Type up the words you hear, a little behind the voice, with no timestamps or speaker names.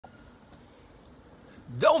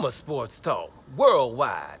Doma Sports Talk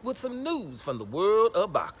worldwide with some news from the world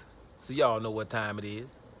of boxing. So y'all know what time it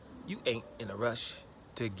is. You ain't in a rush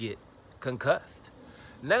to get concussed.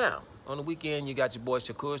 Now, on the weekend, you got your boy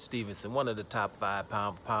Shakur Stevenson, one of the top 5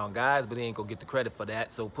 pound for pound guys, but he ain't gonna get the credit for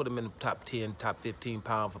that. So put him in the top 10, top 15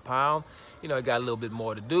 pound for pound. You know, he got a little bit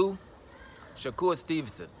more to do. Shakur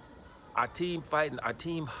Stevenson, our team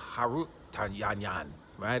Harut Tanyanyan,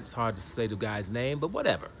 right? It's hard to say the guy's name, but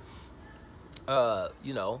whatever.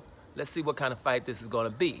 Let's see what kind of fight this is going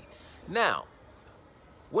to be. Now,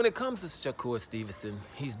 when it comes to Shakur Stevenson,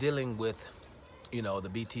 he's dealing with, the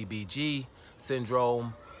BTBG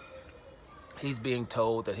syndrome. He's being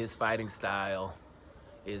told that his fighting style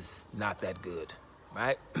is not that good,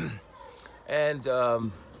 right? And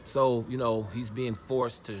so, he's being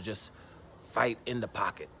forced to just fight in the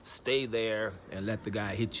pocket, stay there, and let the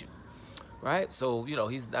guy hit you, right? So,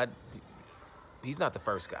 he's not the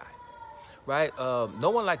first guy. Right? No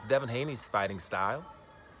one likes Devin Haney's fighting style.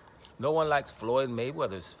 No one likes Floyd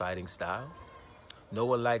Mayweather's fighting style. No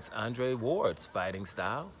one likes Andre Ward's fighting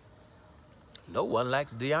style. No one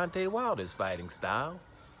likes Deontay Wilder's fighting style.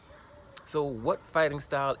 So what fighting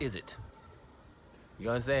style is it? You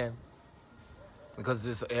understand?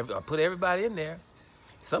 Because I put everybody in there.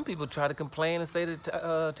 Some people try to complain and say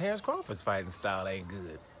that Terrence Crawford's fighting style ain't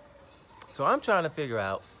good. So I'm trying to figure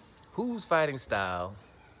out whose fighting style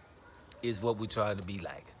is what we're trying to be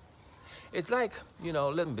like. It's like,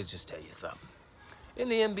 let me just tell you something. In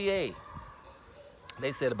the NBA,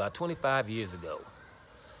 they said about 25 years ago,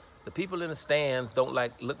 the people in the stands don't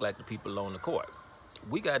look like the people on the court.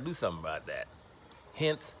 We got to do something about that.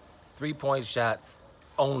 Hence, 3-point shots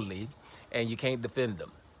only, and you can't defend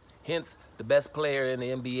them. Hence, the best player in the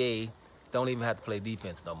NBA don't even have to play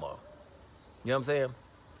defense no more. You know what I'm saying?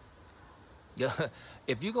 Yeah.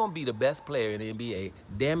 If you're going to be the best player in the NBA,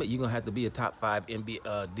 damn it, you're going to have to be a top 5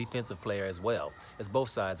 NBA, defensive player as well. It's both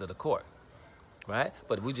sides of the court, right?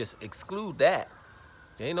 But if we just exclude that,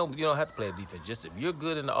 you don't have to play defense. Just if you're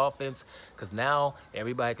good in the offense, because now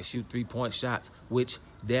everybody can shoot 3-point shots, which,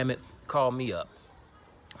 damn it, call me up.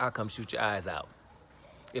 I'll come shoot your eyes out.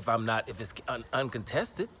 If it's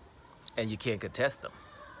uncontested and you can't contest them.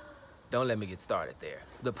 Don't let me get started there.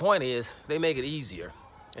 The point is, they make it easier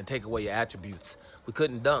and take away your attributes. We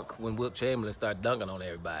couldn't dunk when Wilt Chamberlain started dunking on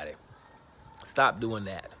everybody. Stop doing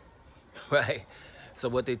that, right? So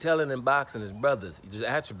what they're telling in boxing is, brothers, just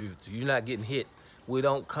attributes. You're not getting hit. We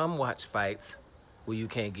don't come watch fights where you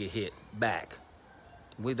can't get hit back.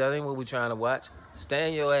 That ain't what we're trying to watch.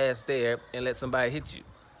 Stand your ass there and let somebody hit you.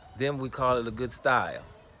 Then we call it a good style.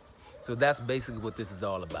 So that's basically what this is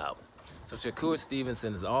all about. So Shakur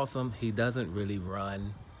Stevenson is awesome. He doesn't really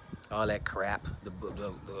run. All that crap.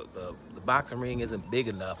 The boxing ring isn't big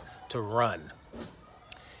enough to run.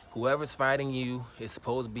 Whoever's fighting you is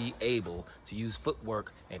supposed to be able to use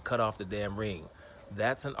footwork and cut off the damn ring.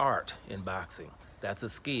 That's an art in boxing. That's a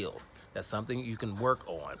skill. That's something you can work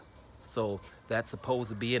on. So that's supposed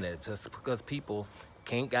to be in it. Just because people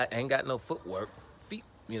ain't got no footwork, feet,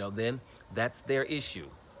 then that's their issue.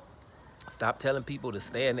 Stop telling people to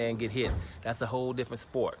stand there and get hit. That's a whole different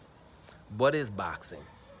sport. What is boxing?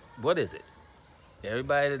 What is it?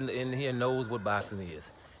 Everybody in here knows what boxing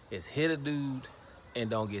is. It's hit a dude and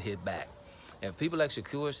don't get hit back. And if people like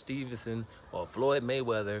Shakur Stevenson or Floyd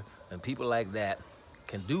Mayweather and people like that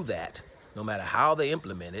can do that, no matter how they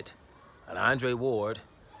implement it, and Andre Ward,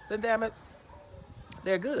 then damn it,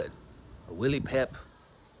 they're good. Or Willie Pep,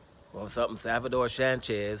 or something, Salvador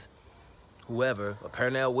Sanchez, whoever, or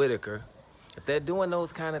Pernell Whitaker, if they're doing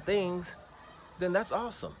those kind of things, then that's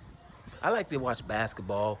awesome. I like to watch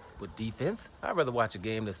basketball with defense. I'd rather watch a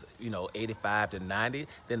game that's, 85 to 90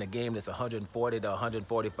 than a game that's 140 to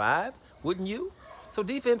 145, wouldn't you? So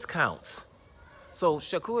defense counts. So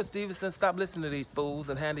Shakur Stevenson, stop listening to these fools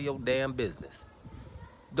and handle your damn business.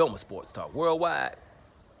 Doma Sports Talk worldwide.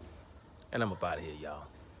 And I'm up out of here, y'all.